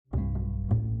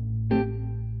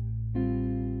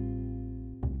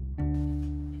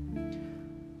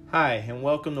Hi, and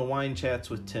welcome to Wine Chats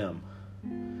with Tim.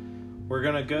 We're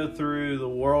going to go through the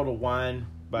world of wine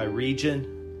by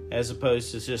region, as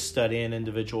opposed to just studying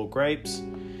individual grapes.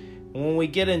 And when we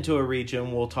get into a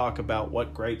region, we'll talk about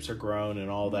what grapes are grown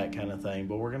and all that kind of thing,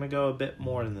 but we're going to go a bit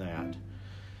more than that.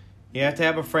 You have to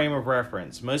have a frame of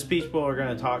reference. Most people are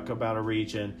going to talk about a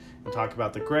region and talk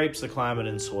about the grapes, the climate,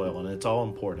 and soil, and it's all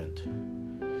important.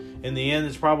 In the end,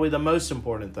 it's probably the most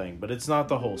important thing, but it's not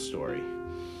the whole story.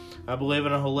 I believe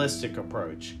in a holistic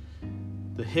approach.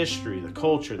 The history, the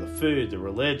culture, the food, the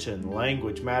religion, the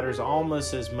language matters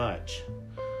almost as much.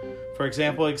 For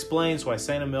example, it explains why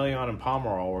Saint-Emilion and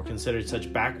Pomerol were considered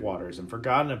such backwaters and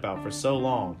forgotten about for so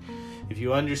long if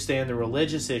you understand the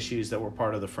religious issues that were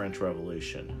part of the French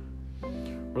Revolution.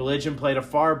 Religion played a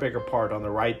far bigger part on the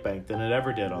right bank than it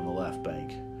ever did on the left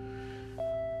bank.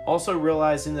 Also,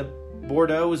 realizing that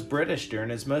Bordeaux was British during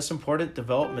its most important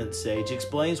development stage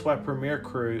explains why Premier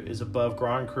Cru is above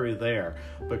Grand Cru there,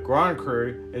 but Grand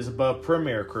Cru is above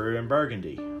Premier Cru in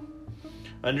Burgundy.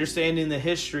 Understanding the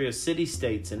history of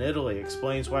city-states in Italy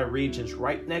explains why regions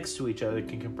right next to each other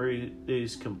can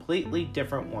produce completely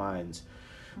different wines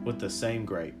with the same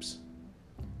grapes.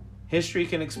 History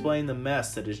can explain the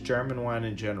mess that is German wine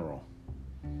in general.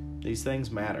 These things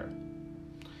matter.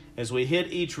 As we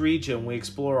hit each region, we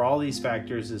explore all these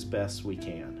factors as best we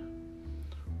can.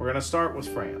 We're going to start with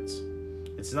France.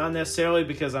 It's not necessarily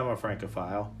because I'm a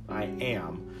Francophile. I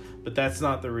am, but that's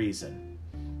not the reason.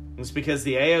 It's because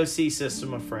the AOC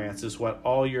system of France is what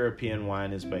all European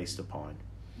wine is based upon.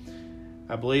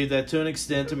 I believe that to an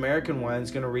extent, American wine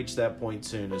is going to reach that point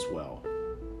soon as well.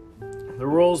 The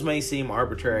rules may seem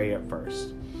arbitrary at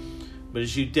first, but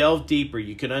as you delve deeper,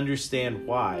 you can understand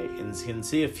why and can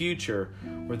see a future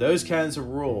where those kinds of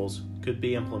rules could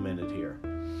be implemented here.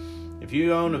 If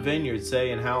you own a vineyard,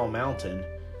 say in Howell Mountain,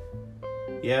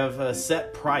 you have a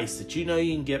set price that you know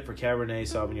you can get for Cabernet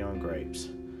Sauvignon grapes.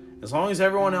 As long as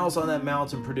everyone else on that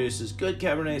mountain produces good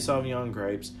Cabernet Sauvignon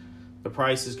grapes, the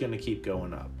price is going to keep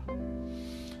going up.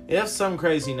 If some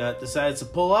crazy nut decides to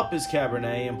pull up his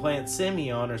Cabernet and plant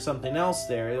Semillon or something else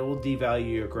there, it will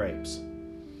devalue your grapes.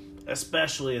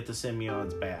 Especially if the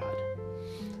Semillon's bad.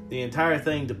 The entire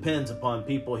thing depends upon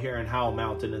people hearing Howell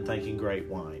Mountain and thinking great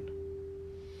wine.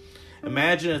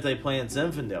 Imagine if they plant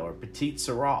Zinfandel or Petit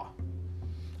Syrah.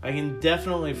 I can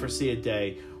definitely foresee a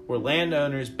day where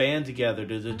landowners band together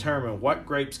to determine what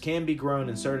grapes can be grown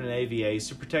in certain AVAs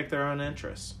to protect their own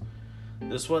interests.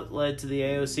 This is what led to the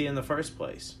AOC in the first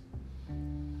place.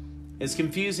 It's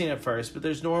confusing at first, but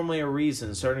there's normally a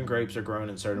reason certain grapes are grown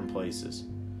in certain places.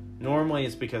 Normally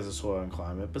it's because of soil and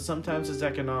climate, but sometimes it's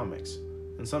economics,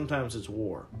 and sometimes it's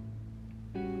war.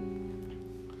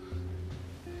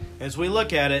 As we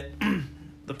look at it,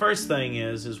 the first thing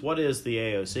is what is the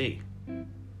AOC?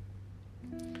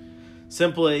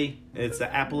 Simply, it's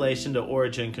the Appellation to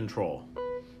Origin Control.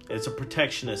 It's a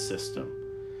protectionist system.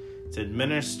 It's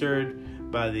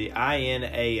administered by the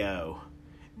INAO,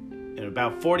 and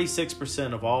about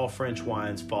 46% of all French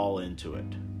wines fall into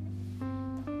it.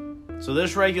 So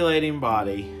this regulating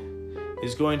body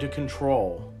is going to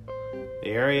control the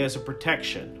areas of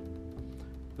protection,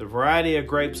 the variety of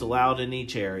grapes allowed in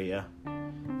each area,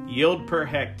 yield per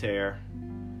hectare,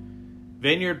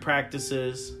 vineyard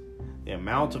practices, the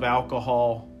amount of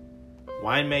alcohol,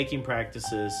 winemaking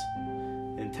practices,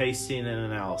 and tasting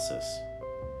and analysis.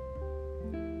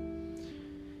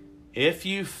 If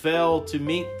you fail to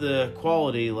meet the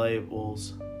quality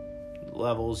levels,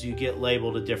 you get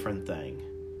labeled a different thing.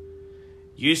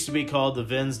 Used to be called the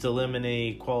Vins de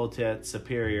Limine Qualité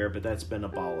Superior, but that's been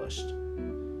abolished.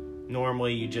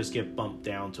 Normally, you just get bumped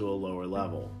down to a lower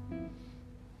level.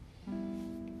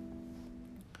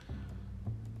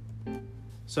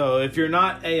 So, if you're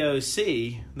not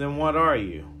AOC, then what are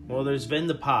you? Well, there's Vin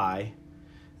de Paille,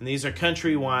 and these are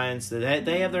country wines that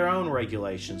they have their own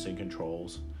regulations and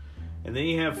controls. And then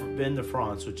you have Vin de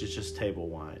France, which is just table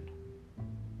wine.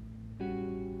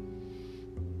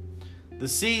 The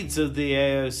seeds of the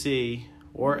AOC,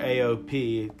 or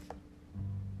AOP,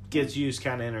 gets used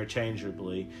kind of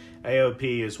interchangeably.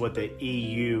 AOP is what the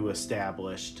EU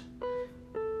established.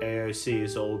 AOC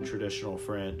is old traditional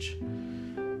French.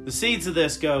 The seeds of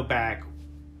this go back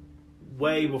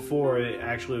way before it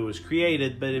actually was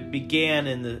created, but it began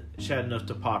in the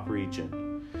Châteauneuf-du-Pape region.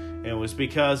 And it was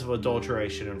because of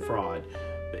adulteration and fraud.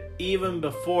 But even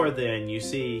before then, you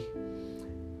see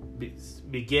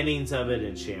beginnings of it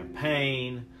in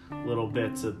Champagne, little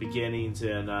bits of beginnings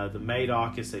in the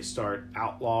Médoc as they start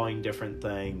outlawing different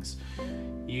things.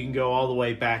 You can go all the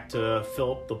way back to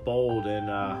Philip the Bold and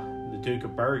the Duke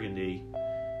of Burgundy,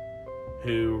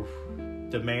 who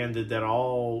demanded that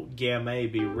all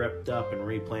Gamay be ripped up and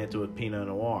replanted with Pinot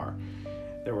Noir.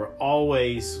 There were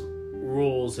always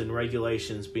rules and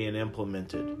regulations being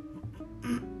implemented.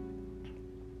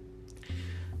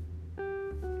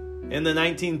 In the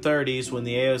 1930s, when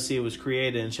the AOC was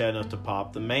created in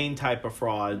Châteauneuf-du-Pape, the main type of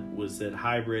fraud was that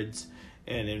hybrids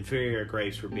and inferior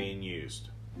grapes were being used.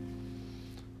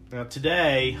 Now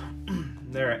today,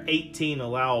 there are 18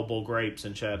 allowable grapes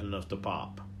in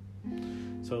Châteauneuf-du-Pape.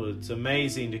 So it's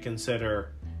amazing to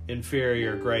consider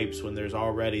inferior grapes when there's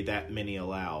already that many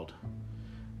allowed.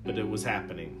 But it was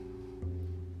happening.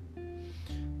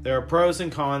 There are pros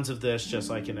and cons of this, just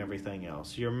like in everything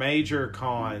else. Your major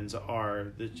cons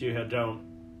are that you don't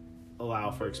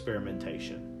allow for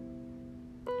experimentation.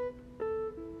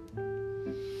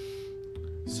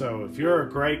 So if you're a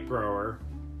grape grower,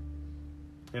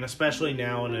 and especially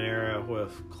now in an era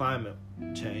with climate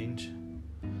change,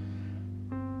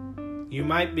 you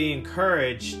might be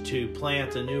encouraged to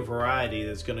plant a new variety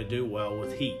that's going to do well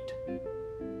with heat.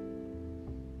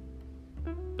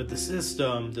 But the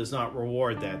system does not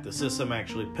reward that. The system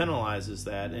actually penalizes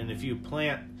that. And if you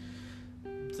plant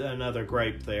another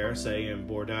grape there, say in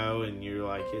Bordeaux, and you're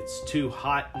like, it's too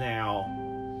hot now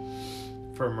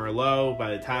for Merlot,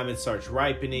 by the time it starts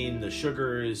ripening, the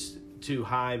sugar is too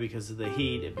high because of the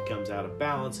heat. It becomes out of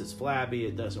balance. It's flabby.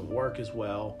 It doesn't work as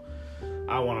well.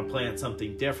 I want to plant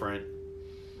something different.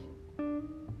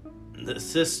 The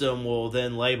system will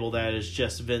then label that as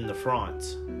just vin de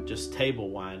France, just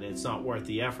table wine. It's not worth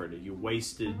the effort. You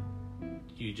wasted,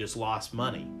 you just lost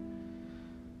money.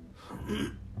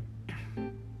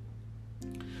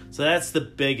 So that's the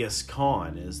biggest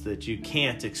con, is that you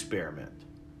can't experiment.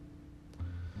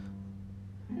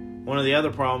 One of the other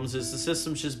problems is the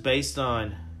system's just based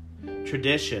on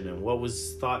tradition and what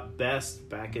was thought best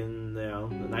back in the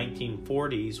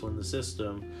 1940s, when the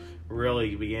system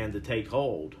really began to take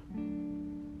hold.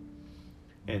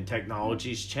 And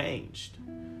technology's changed.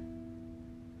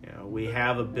 We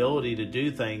have ability to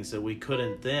do things that we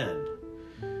couldn't then.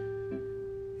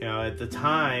 At the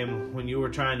time when you were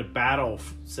trying to battle,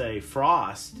 say,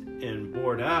 frost in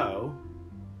Bordeaux,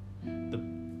 the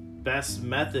best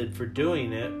method for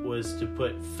doing it was to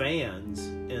put fans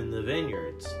in the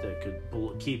vineyards that could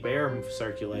keep air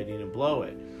circulating and blow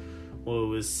it. Well, it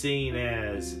was seen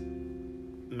as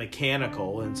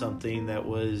mechanical and something that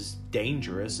was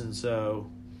dangerous, and so,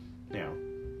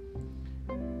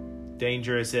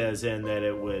 dangerous as in that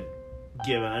it would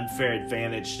give an unfair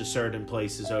advantage to certain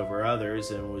places over others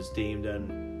and was deemed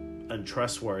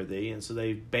untrustworthy, and so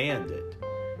they banned it.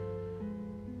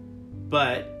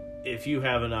 But if you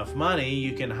have enough money,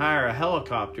 you can hire a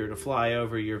helicopter to fly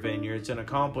over your vineyards and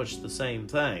accomplish the same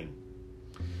thing.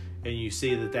 And you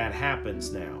see that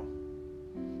happens now.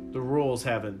 The rules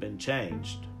haven't been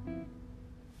changed.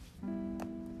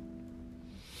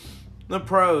 The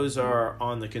pros are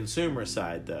on the consumer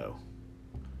side, though.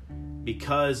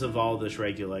 Because of all this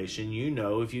regulation,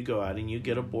 if you go out and you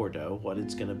get a Bordeaux, what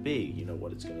it's going to be. You know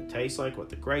what it's going to taste like, what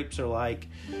the grapes are like.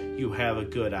 You have a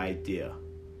good idea.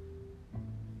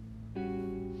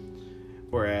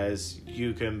 Whereas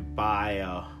you can buy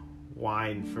a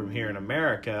wine from here in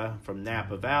America, from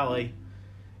Napa Valley,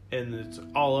 and it's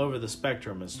all over the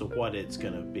spectrum as to what it's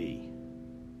going to be.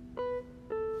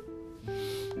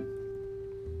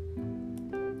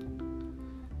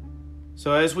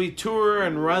 So as we tour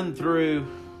and run through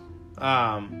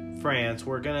France,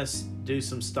 we're going to do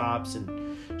some stops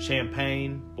in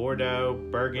Champagne, Bordeaux,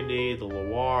 Burgundy, the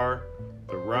Loire,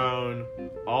 the Rhône,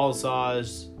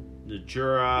 Alsace, the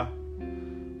Jura,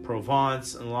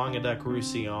 Provence, and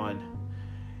Languedoc-Roussillon.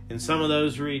 In some of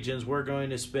those regions, we're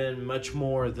going to spend much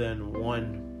more than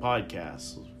one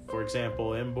podcast. For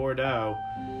example, in Bordeaux,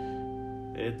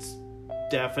 it's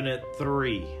definite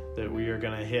 3 that we are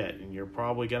going to hit, and you're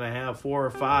probably going to have 4 or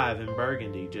 5 in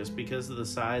Burgundy, just because of the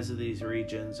size of these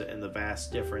regions and the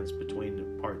vast difference between the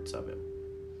parts of it.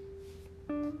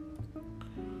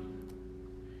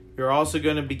 You're also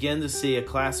going to begin to see a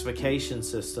classification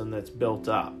system that's built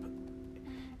up.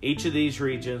 Each of these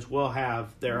regions will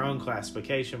have their own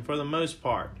classification for the most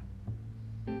part,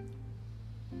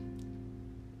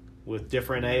 with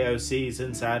different AOCs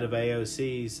inside of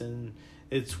AOCs, and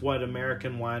it's what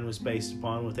American wine was based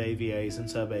upon, with AVAs and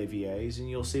sub-AVAs, and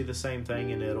you'll see the same thing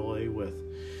in Italy with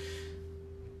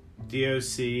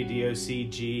DOC,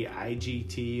 DOCG,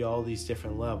 IGT, all these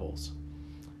different levels.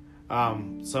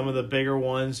 Some of the bigger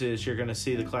ones is you're going to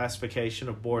see the classification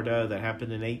of Bordeaux that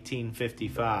happened in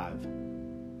 1855.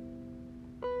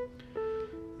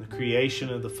 The creation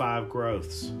of the 5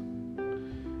 growths.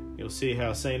 You'll see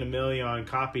how Saint-Emilion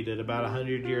copied it about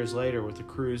 100 years later with the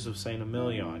Cruise of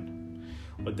Saint-Emilion.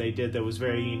 What they did that was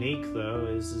very unique, though,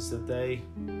 is that they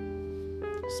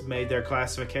made their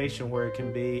classification where it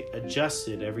can be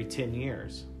adjusted every 10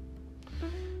 years.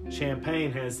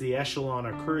 Champagne has the Echelon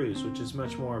of Crus, which is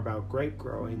much more about grape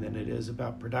growing than it is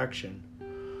about production.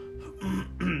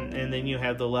 And then you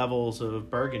have the levels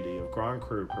of Burgundy, of Grand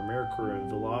Cru, Premier Cru, and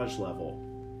Village level.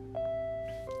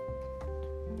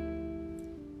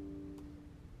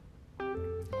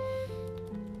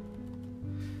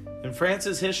 And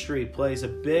France's history plays a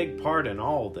big part in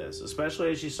all of this,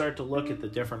 especially as you start to look at the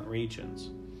different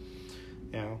regions.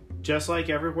 Just like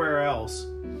everywhere else,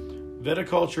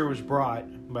 viticulture was brought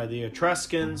by the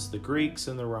Etruscans, the Greeks,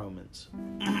 and the Romans.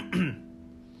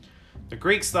 The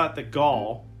Greeks thought that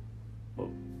Gaul, what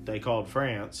they called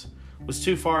France, was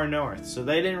too far north, so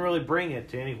they didn't really bring it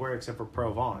to anywhere except for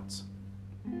Provence.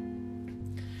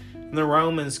 And the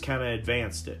Romans kind of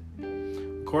advanced it.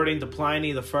 According to Pliny,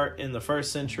 in the 1st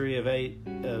century of the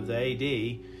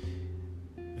AD,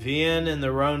 Vienne and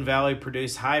the Rhone Valley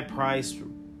produced high-priced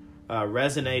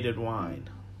resinated wine.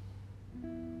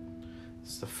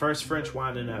 It's the first French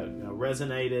wine to note. Now,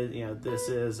 resinated, this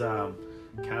is kind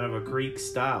of a Greek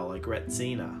style, like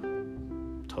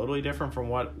Retsina. Totally different from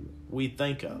what we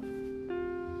think of.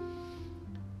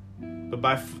 But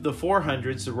by the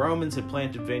 400s, the Romans had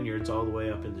planted vineyards all the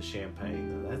way up into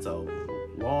Champagne. Now, that's a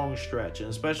long stretch, and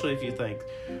especially if you think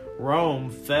Rome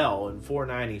fell in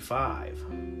 495.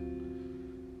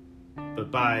 But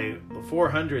by the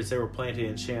 400s, they were planted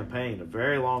in Champagne, a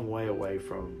very long way away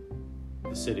from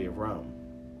the city of Rome.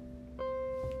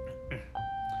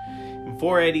 In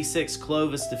 486,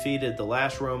 Clovis defeated the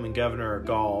last Roman governor of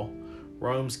Gaul.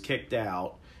 Rome's kicked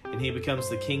out, and he becomes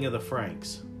the king of the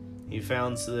Franks. He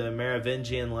founds the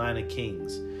Merovingian line of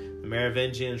kings. The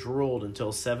Merovingians ruled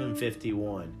until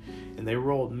 751, and they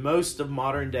ruled most of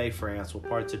modern-day France with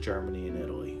parts of Germany and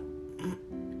Italy.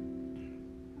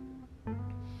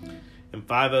 In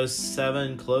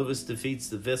 507, Clovis defeats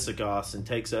the Visigoths and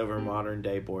takes over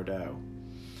modern-day Bordeaux.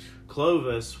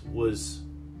 Clovis was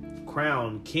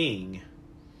crowned king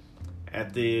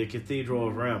at the Cathedral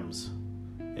of Reims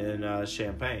in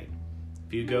Champagne.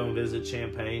 If you go and visit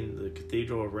Champagne, the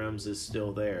Cathedral of Reims is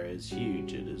still there. It's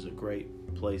huge. It is a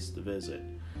great place to visit.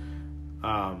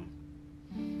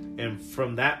 And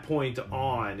from that point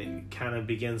on, it kind of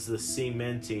begins the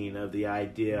cementing of the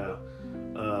idea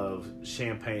of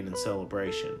Champagne and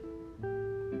celebration.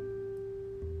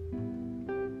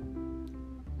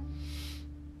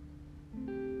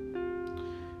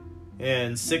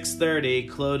 In 630,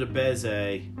 Clos de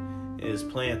Béziers is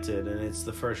planted, and it's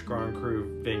the first Grand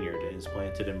Cru vineyard, and it's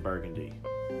planted in Burgundy.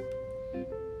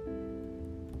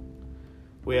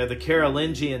 We have the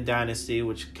Carolingian dynasty,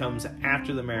 which comes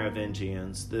after the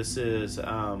Merovingians. This is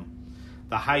the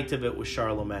height of it was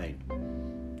Charlemagne.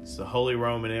 It's the Holy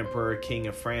Roman Emperor, King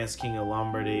of France, King of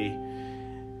Lombardy.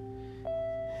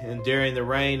 And during the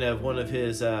reign of one of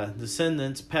his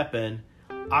descendants, Pepin,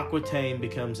 Aquitaine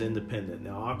becomes independent.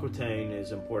 Now, Aquitaine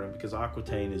is important because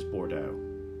Aquitaine is Bordeaux.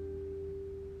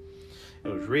 It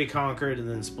was reconquered and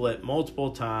then split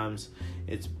multiple times.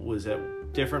 It was at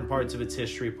different parts of its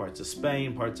history, parts of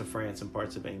Spain, parts of France, and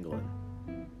parts of England.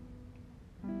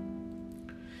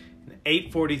 In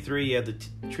 843, you have the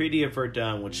Treaty of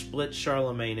Verdun, which split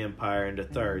Charlemagne Empire into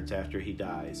thirds after he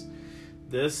dies.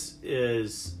 This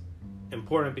is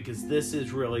important because this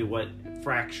is really what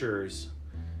fractures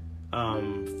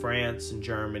France and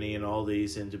Germany and all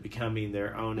these into becoming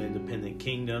their own independent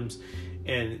kingdoms.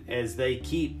 And as they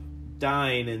keep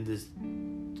dying and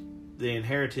the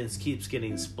inheritance keeps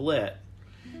getting split,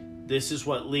 this is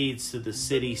what leads to the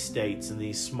city-states and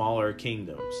these smaller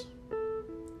kingdoms.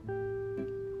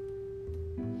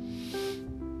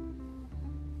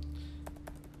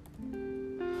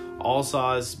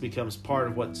 Alsace becomes part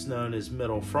of what's known as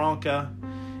Middle Franca.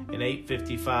 In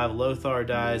 855, Lothar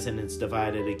dies and it's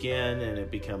divided again, and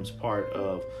it becomes part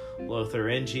of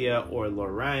Lotharingia or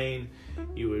Lorraine.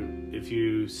 If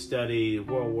you study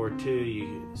World War II,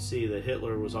 you see that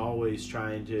Hitler was always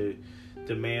trying to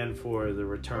demand for the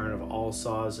return of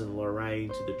Alsace and Lorraine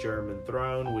to the German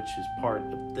throne, which is part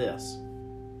of this.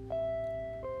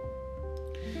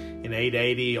 In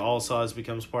 880, Alsace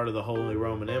becomes part of the Holy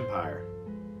Roman Empire.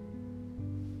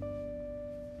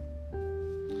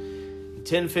 In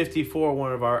 1054,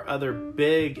 one of our other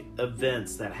big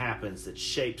events that happens that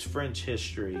shapes French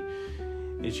history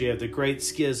is you have the Great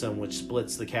Schism, which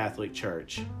splits the Catholic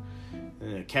Church.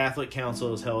 And the Catholic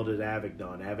Council is held at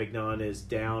Avignon. Avignon is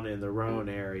down in the Rhone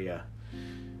area.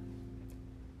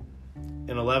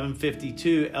 In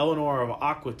 1152, Eleanor of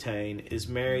Aquitaine is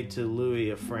married to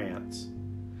Louis of France,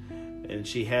 and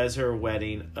she has her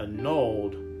wedding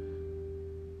annulled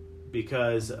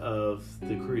because of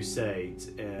the Crusades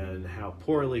and how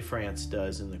poorly France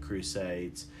does in the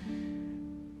Crusades.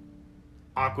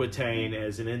 Aquitaine,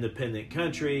 as an independent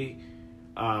country,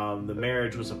 the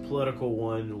marriage was a political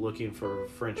one, looking for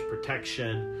French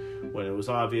protection. When it was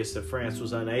obvious that France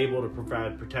was unable to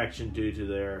provide protection due to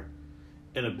their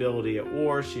inability at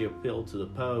war, she appealed to the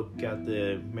Pope, got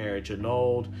the marriage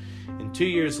annulled, and 2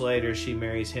 years later she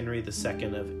marries Henry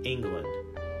II of England.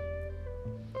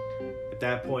 At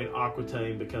that point,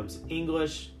 Aquitaine becomes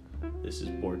English. This is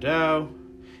Bordeaux,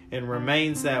 and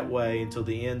remains that way until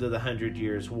the end of the 100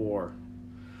 Years' War.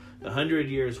 The 100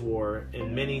 Years' War,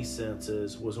 in many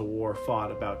senses, was a war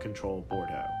fought about control of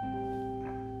Bordeaux.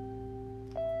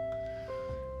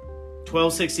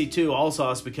 1262,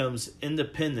 Alsace becomes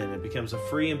independent and becomes a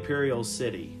free imperial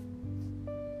city.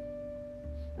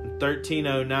 In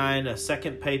 1309, a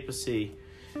second papacy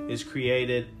is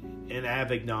created in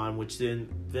Avignon, which then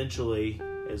eventually,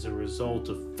 as a result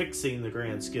of fixing the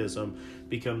Grand Schism,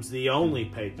 becomes the only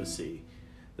papacy.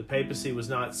 The papacy was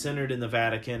not centered in the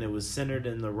Vatican, it was centered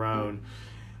in the Rhone.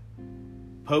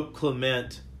 Pope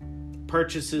Clement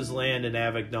purchases land in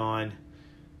Avignon,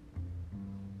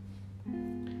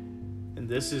 and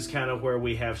this is kind of where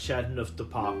we have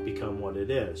Châteauneuf-du-Pape become what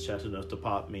it is.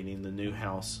 Châteauneuf-du-Pape meaning the new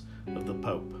house of the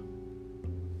Pope.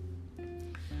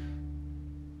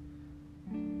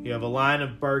 You have a line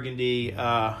of Burgundy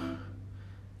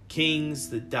kings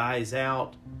that dies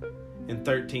out in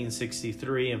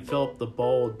 1363, and Philip the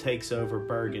Bold takes over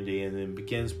Burgundy and then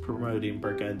begins promoting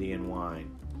Burgundian wine.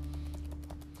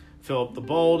 Philip the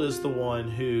Bold is the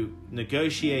one who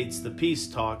negotiates the peace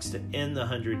talks to end the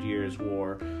 100 Years'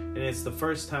 War, and it's the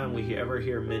first time we ever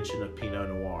hear mention of Pinot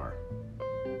Noir.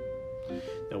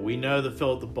 Now, we know that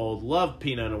Philip the Bold loved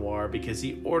Pinot Noir because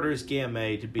he orders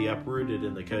Gamay to be uprooted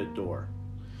in the Côte d'Or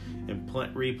and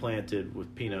replanted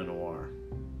with Pinot Noir.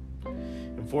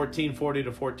 In 1440 to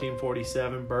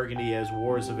 1447, Burgundy has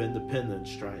wars of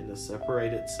independence, trying to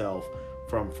separate itself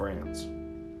from France.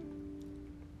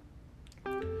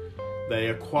 They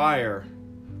acquire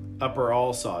Upper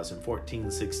Alsace in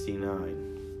 1469.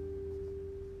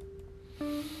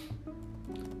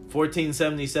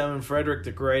 1477, Frederick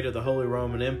the Great of the Holy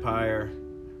Roman Empire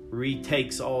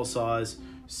retakes Alsace,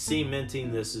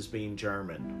 cementing this as being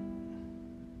German.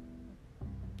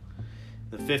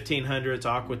 The 1500s,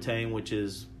 Aquitaine, which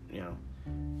is,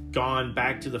 gone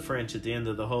back to the French at the end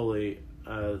of the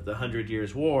 100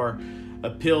 Years' War,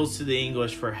 appeals to the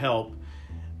English for help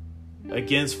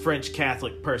against French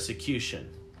Catholic persecution.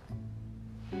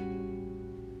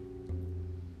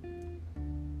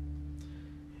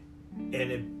 And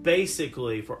it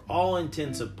basically, for all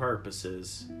intents and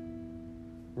purposes,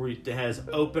 has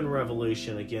open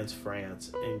revolution against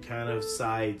France and kind of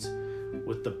sides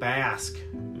with the Basque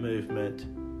movement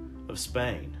of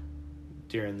Spain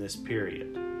during this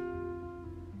period.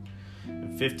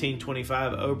 In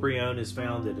 1525, Aubryon is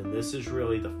founded, and this is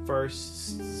really the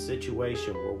first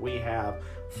situation where we have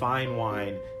fine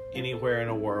wine anywhere in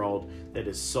the world that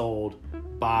is sold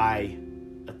by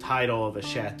a title of a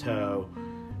chateau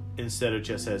instead of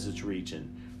just as its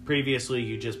region. Previously,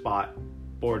 you just bought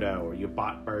Bordeaux or you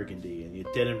bought Burgundy, and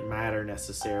it didn't matter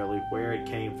necessarily where it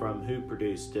came from, who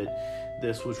produced it.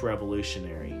 This was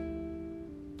revolutionary.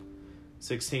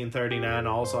 1639,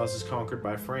 Alsace is conquered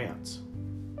by France.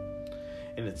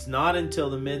 And it's not until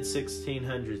the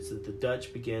mid-1600s that the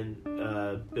Dutch begin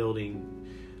building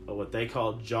what they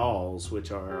call jawls,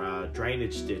 which are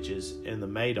drainage ditches in the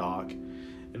Médoc,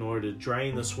 in order to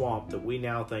drain the swamp that we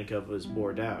now think of as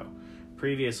Bordeaux.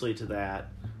 Previously to that,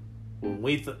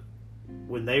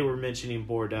 when they were mentioning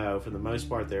Bordeaux, for the most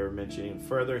part, they were mentioning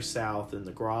further south in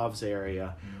the Graves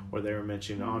area, or they were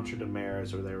mentioning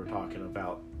Entre-deux-Mers, or they were talking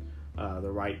about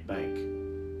the right bank.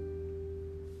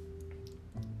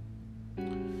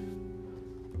 In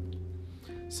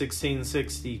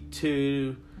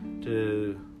 1662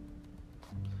 to,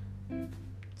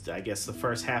 I guess, the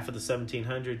first half of the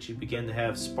 1700s, you begin to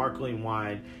have sparkling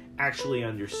wine actually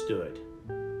understood,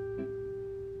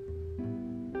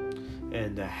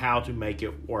 and how to make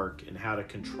it work and how to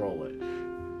control it.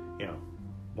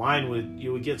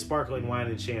 You would get sparkling wine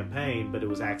and champagne, but it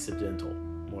was accidental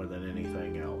more than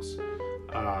anything else.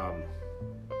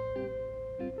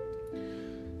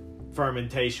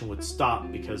 Fermentation would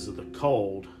stop because of the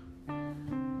cold,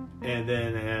 and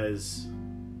then as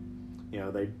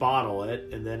they bottle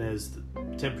it, and then as the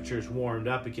temperatures warmed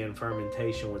up again,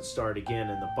 fermentation would start again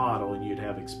in the bottle, and you'd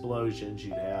have explosions,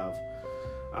 you'd have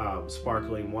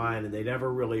sparkling wine, and they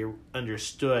never really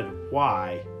understood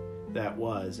why that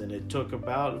was, and it took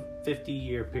about a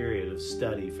 50-year period of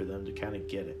study for them to kind of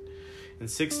get it. In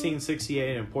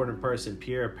 1668, an important person,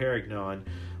 Pierre Perignon,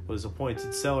 was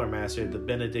appointed cellar master at the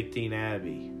Benedictine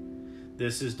Abbey.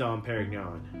 This is Dom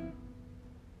Perignon.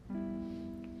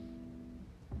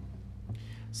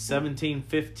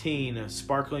 1715, a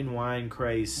sparkling wine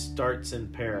craze starts in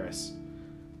Paris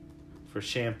for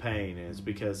champagne, and it's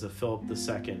because of Philip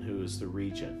II, who is the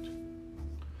regent.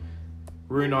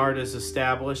 Ruinart is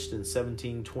established in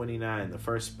 1729, the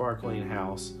first sparkling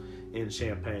house in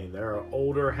Champagne. There are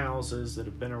older houses that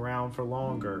have been around for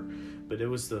longer, but it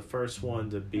was the first one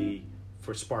to be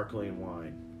for sparkling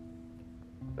wine.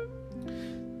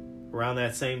 Around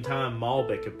that same time,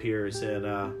 Malbec appears in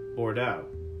Bordeaux.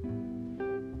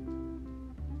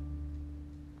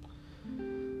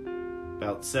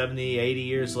 About 70, 80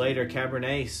 years later,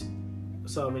 Cabernet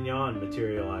Sauvignon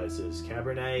materializes.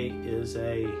 Cabernet is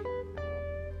a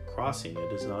crossing.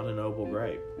 It is not a noble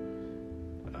grape.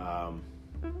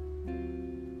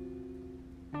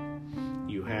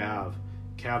 You have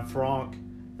Cab Franc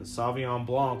and Sauvignon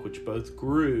Blanc, which both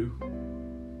grew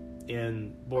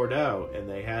in Bordeaux, and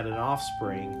they had an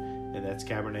offspring, and that's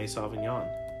Cabernet Sauvignon.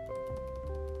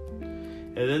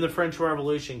 And then the French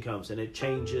Revolution comes, and it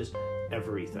changes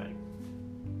everything.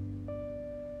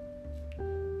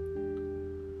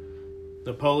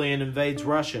 Napoleon invades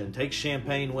Russia and takes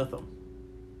Champagne with him.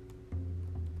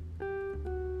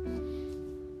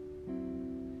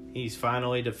 He's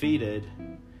finally defeated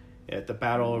at the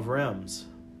Battle of Reims,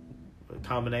 a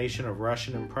combination of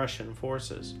Russian and Prussian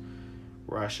forces.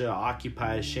 Russia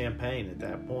occupies Champagne at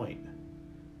that point.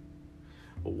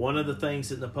 But one of the things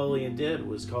that Napoleon did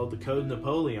was called the Code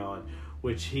Napoleon,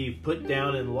 which he put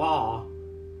down in law,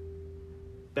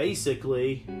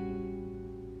 basically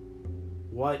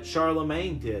what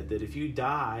Charlemagne did, that if you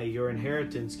die, your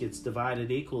inheritance gets divided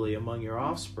equally among your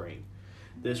offspring.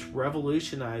 This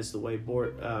revolutionized the way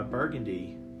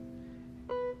Burgundy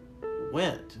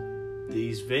went.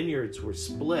 These vineyards were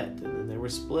split, and then they were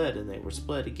split, and they were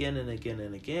split again and again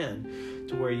and again,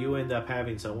 to where you end up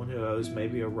having someone who owes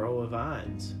maybe a row of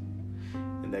vines,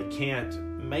 and they can't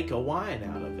make a wine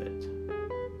out of it.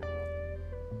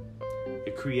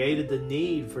 It created the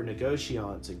need for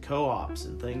negotiants and co-ops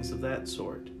and things of that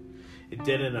sort. It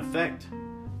didn't affect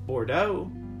Bordeaux.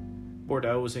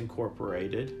 Bordeaux was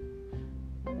incorporated.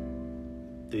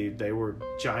 They were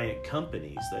giant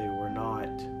companies. They were not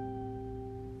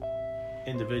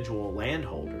individual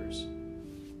landholders.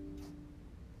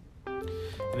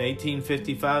 In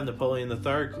 1855, Napoleon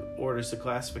III orders the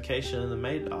classification of the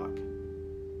Médoc.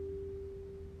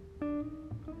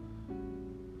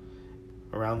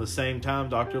 Around the same time,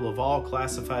 Dr. Laval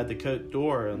classified the Côte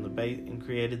d'Or and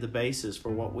created the basis for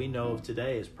what we know of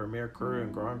today as Premier Cru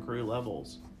and Grand Cru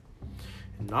levels.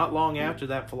 And not long after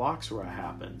that, phylloxera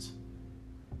happens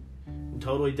and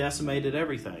totally decimated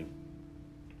everything.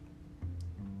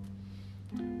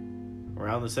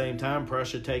 Around the same time,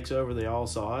 Prussia takes over the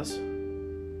Alsace.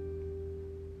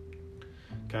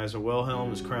 Kaiser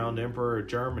Wilhelm is crowned Emperor of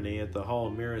Germany at the Hall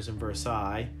of Mirrors in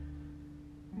Versailles.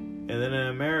 And then an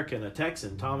American, a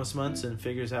Texan, Thomas Munson,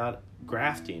 figures out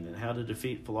grafting and how to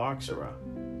defeat phylloxera.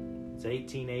 It's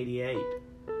 1888.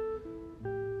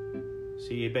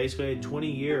 So you basically had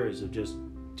 20 years of just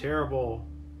terrible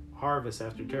harvest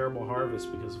after terrible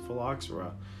harvest because of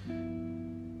phylloxera.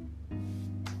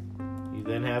 You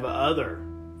then have other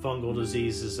fungal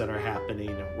diseases that are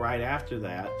happening right after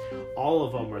that. All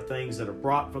of them are things that are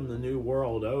brought from the New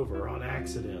World over on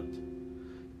accident.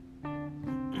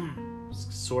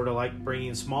 Sort of like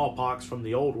bringing smallpox from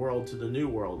the Old World to the New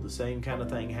World. The same kind of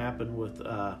thing happened with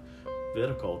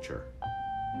viticulture.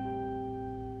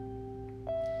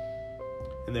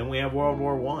 And then we have World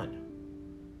War I.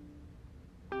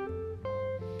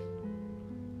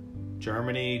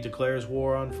 Germany declares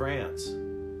war on France.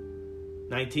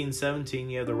 1917,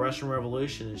 you have the Russian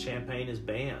Revolution, and Champagne is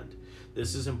banned.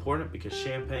 This is important because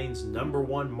Champagne's number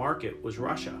one market was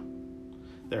Russia.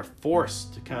 They're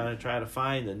forced to kind of try to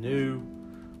find a new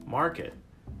market.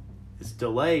 It's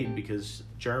delayed because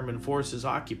German forces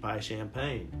occupy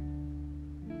Champagne.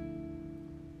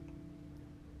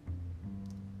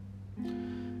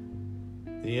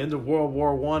 The end of World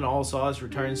War I, Alsace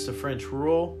returns to French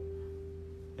rule,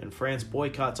 and France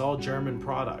boycotts all German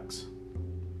products.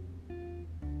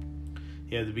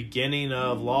 You have the beginning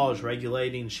of laws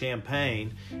regulating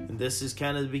Champagne, and this is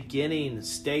kind of the beginning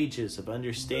stages of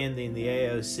understanding the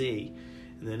AOC.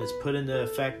 And then it's put into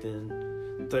effect in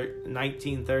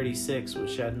 1936 with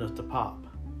Châteauneuf-du-Pape.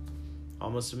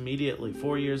 Almost immediately,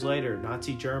 4 years later,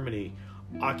 Nazi Germany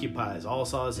occupies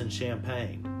Alsace and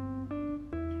Champagne.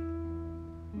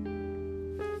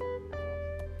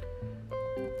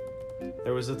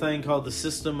 There was a thing called the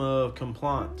System of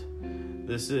Complaint.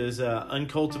 This is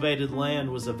uncultivated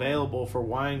land was available for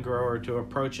wine grower to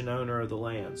approach an owner of the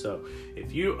land. So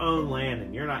if you own land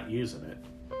and you're not using it,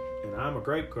 and I'm a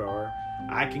grape grower,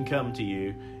 I can come to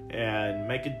you and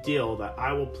make a deal that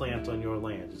I will plant on your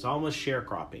land. It's almost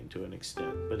sharecropping to an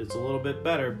extent, but it's a little bit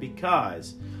better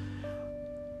because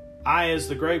I, as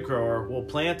the grape grower, will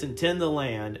plant and tend the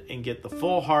land and get the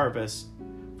full harvest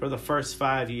for the first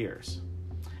 5 years.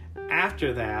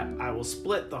 After that, I will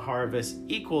split the harvest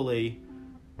equally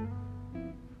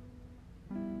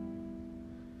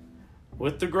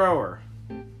with the grower,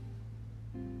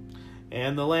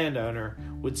 and the landowner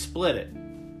would split it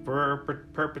for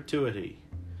perpetuity.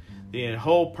 The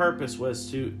whole purpose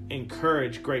was to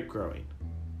encourage grape growing.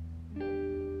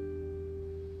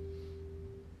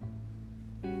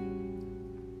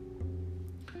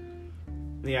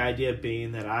 The idea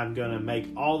being that I'm going to make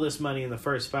all this money in the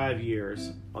first 5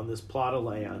 years on this plot of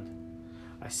land.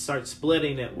 I start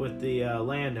splitting it with the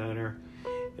landowner,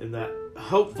 and the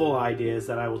hopeful idea is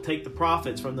that I will take the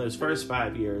profits from those first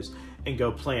 5 years and go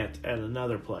plant at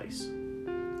another place.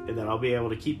 And that I'll be able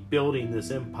to keep building this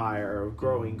empire of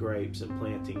growing grapes and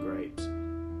planting grapes.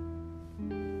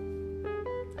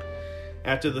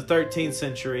 After the 13th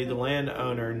century, the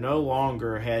landowner no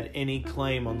longer had any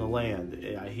claim on the land.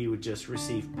 He would just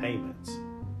receive payments.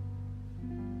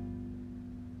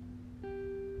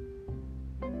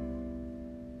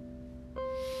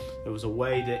 It was a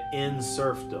way to end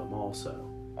serfdom also.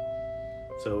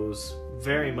 So it was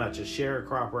very much a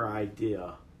sharecropper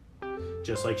idea.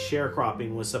 Just like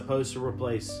sharecropping was supposed to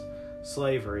replace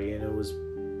slavery, and it was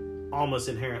almost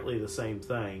inherently the same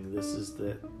thing.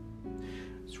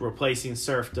 It's replacing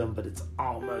serfdom, but it's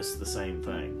almost the same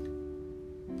thing.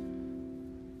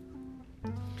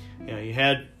 You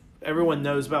had, everyone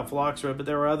knows about phylloxera, but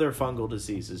there were other fungal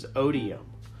diseases. Odium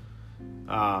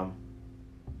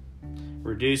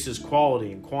reduces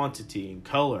quality and quantity and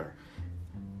color.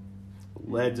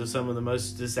 Led to some of the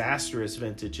most disastrous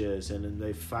vintages, and then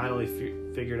they finally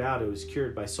figured out it was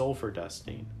cured by sulfur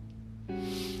dusting.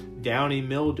 Downy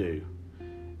mildew.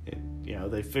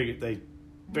 They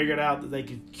figured out that they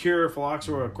could cure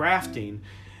phylloxera with grafting,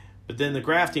 but then the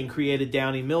grafting created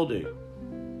downy mildew.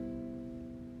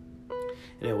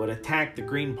 And it would attack the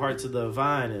green parts of the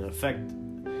vine, and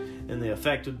the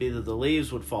effect would be that the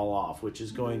leaves would fall off, which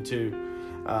is going to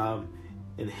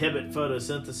inhibit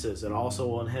photosynthesis. It also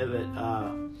will inhibit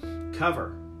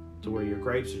cover, to where your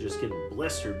grapes are just getting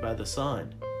blistered by the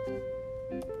sun.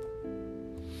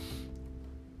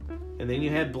 And then you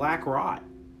had black rot.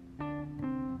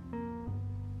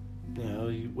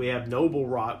 We have noble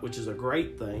rot, which is a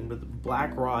great thing, but the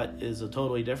black rot is a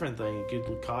totally different thing. It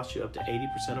could cost you up to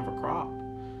 80% of a crop.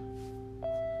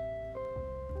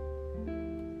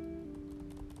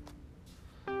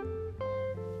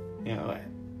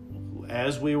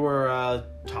 As we were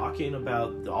talking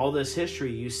about all this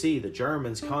history, you see the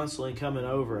Germans constantly coming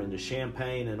over into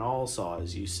Champagne and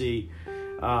Alsace. You see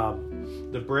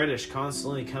the British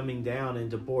constantly coming down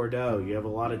into Bordeaux. You have a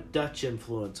lot of Dutch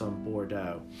influence on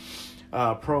Bordeaux.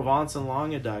 Provence and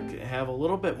Languedoc have a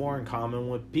little bit more in common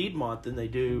with Piedmont than they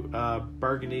do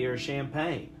Burgundy or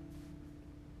Champagne.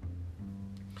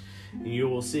 You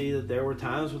will see that there were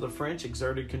times where the French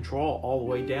exerted control all the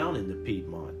way down into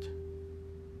Piedmont.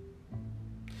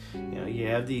 You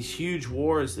have these huge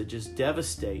wars that just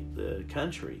devastate the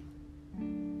country.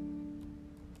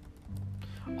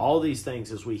 All these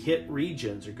things, as we hit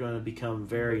regions, are going to become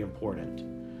very important.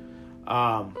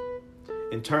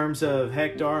 In terms of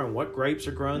hectare and what grapes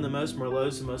are grown the most, Merlot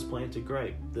is the most planted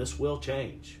grape. This will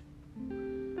change.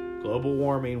 Global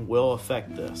warming will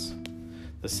affect this.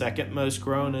 The second most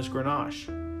grown is Grenache.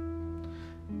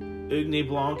 Ugni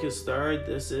Blanc is third.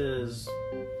 This is,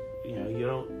 you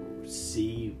don't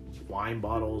see wine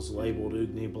bottles labeled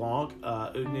Ugni Blanc.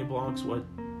 Ugni Blanc's what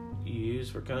you use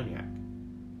for cognac.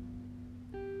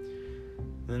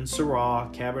 Then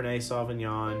Syrah, Cabernet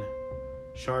Sauvignon,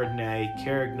 Chardonnay,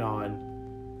 Carignan,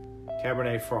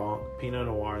 Cabernet Franc, Pinot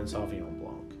Noir, and Sauvignon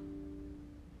Blanc.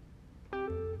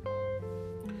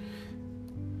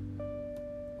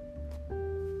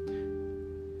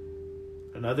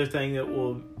 Another thing that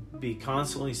will be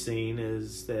constantly seen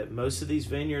is that most of these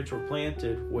vineyards were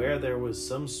planted where there was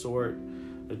some sort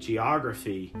of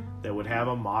geography that would have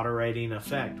a moderating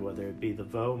effect, whether it be the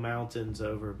Vaux Mountains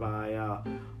over by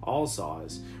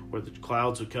Alsace, where the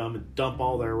clouds would come and dump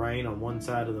all their rain on one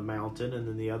side of the mountain, and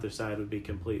then the other side would be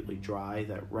completely dry.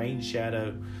 That rain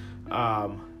shadow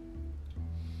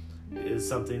is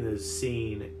something that is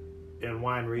seen in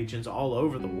wine regions all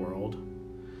over the world.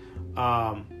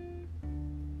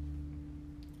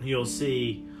 You'll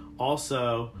see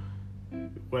also,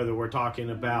 whether we're talking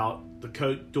about the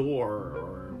Côte d'Or,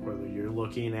 or whether you're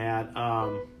looking at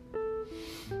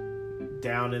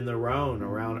down in the Rhone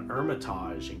around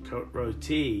Hermitage and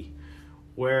Côte-Rôtie,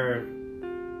 where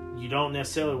you don't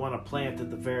necessarily want to plant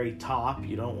at the very top,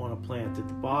 you don't want to plant at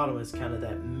the bottom. It's kind of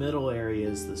that middle area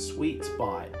is the sweet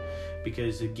spot,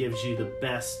 because it gives you the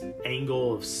best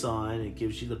angle of sun, it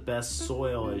gives you the best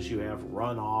soil as you have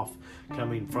runoff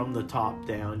coming from the top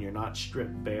down. You're not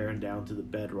stripped bare and down to the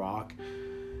bedrock.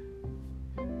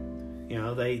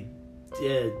 They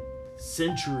did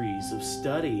centuries of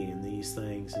studying these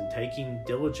things and taking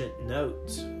diligent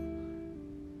notes.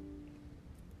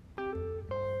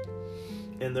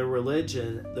 And the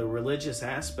religious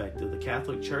aspect of the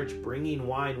Catholic Church, bringing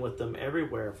wine with them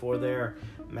everywhere for their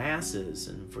masses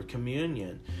and for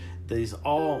communion, these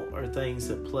all are things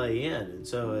that play in. And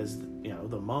so as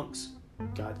the monks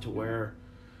got to where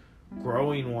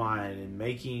growing wine and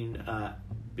making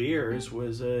beers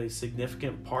was a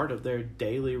significant part of their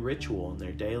daily ritual and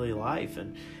their daily life,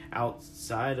 and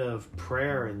outside of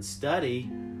prayer and study,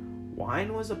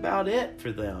 wine was about it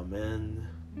for them. And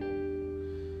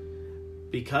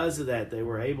because of that, they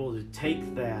were able to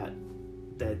take that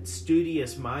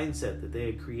studious mindset that they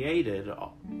had created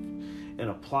and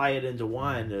apply it into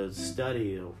wine, to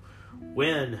study of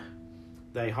when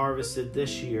they harvested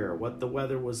this year, what the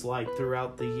weather was like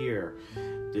throughout the year.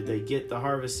 Did they get the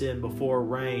harvest in before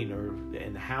rain,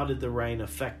 and how did the rain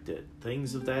affect it?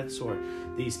 Things of that sort.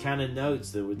 These kind of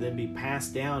notes that would then be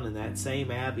passed down in that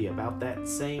same abbey about that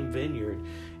same vineyard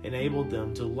enabled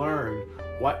them to learn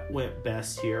what went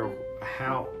best here,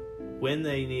 when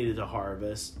they needed to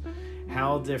harvest,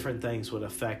 how different things would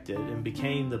affect it, and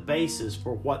became the basis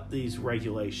for what these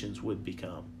regulations would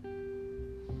become.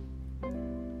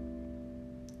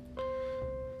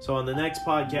 So on the next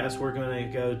podcast, we're going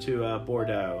to go to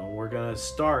Bordeaux, and we're going to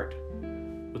start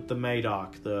with the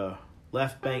Médoc, the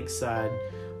left bank side,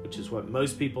 which is what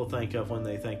most people think of when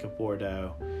they think of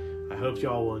Bordeaux. I hope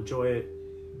y'all will enjoy it,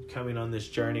 coming on this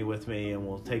journey with me, and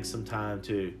we'll take some time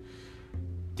to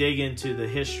dig into the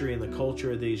history and the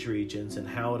culture of these regions and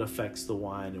how it affects the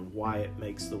wine and why it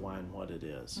makes the wine what it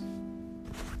is.